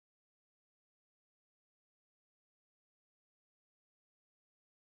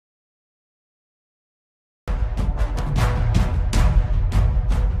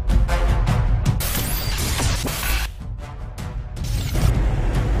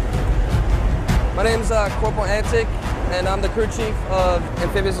My name's Corporal Antic, and I'm the crew chief of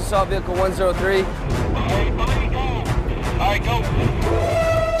Amphibious Assault Vehicle 103. All right, go.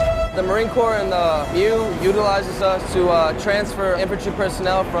 The Marine Corps and the MU utilizes us to transfer infantry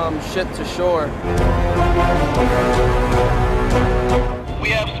personnel from ship to shore. We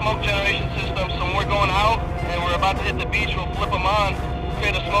have smoke generation systems, so when we're going out and we're about to hit the beach, we'll flip them on,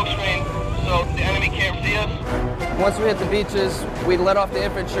 create a smoke screen so the enemy can't see us. Once we hit the beaches, we'd let off the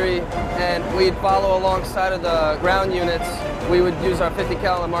infantry and we'd follow alongside of the ground units. We would use our 50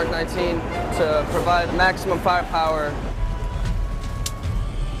 cal and Mark 19 to provide maximum firepower.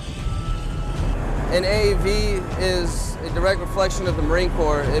 An AAV is a direct reflection of the Marine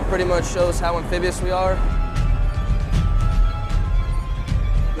Corps. It pretty much shows how amphibious we are.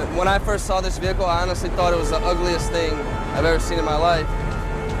 When I first saw this vehicle, I honestly thought it was the ugliest thing I've ever seen in my life.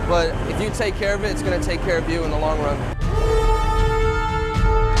 But if you take care of it, it's going to take care of you in the long run.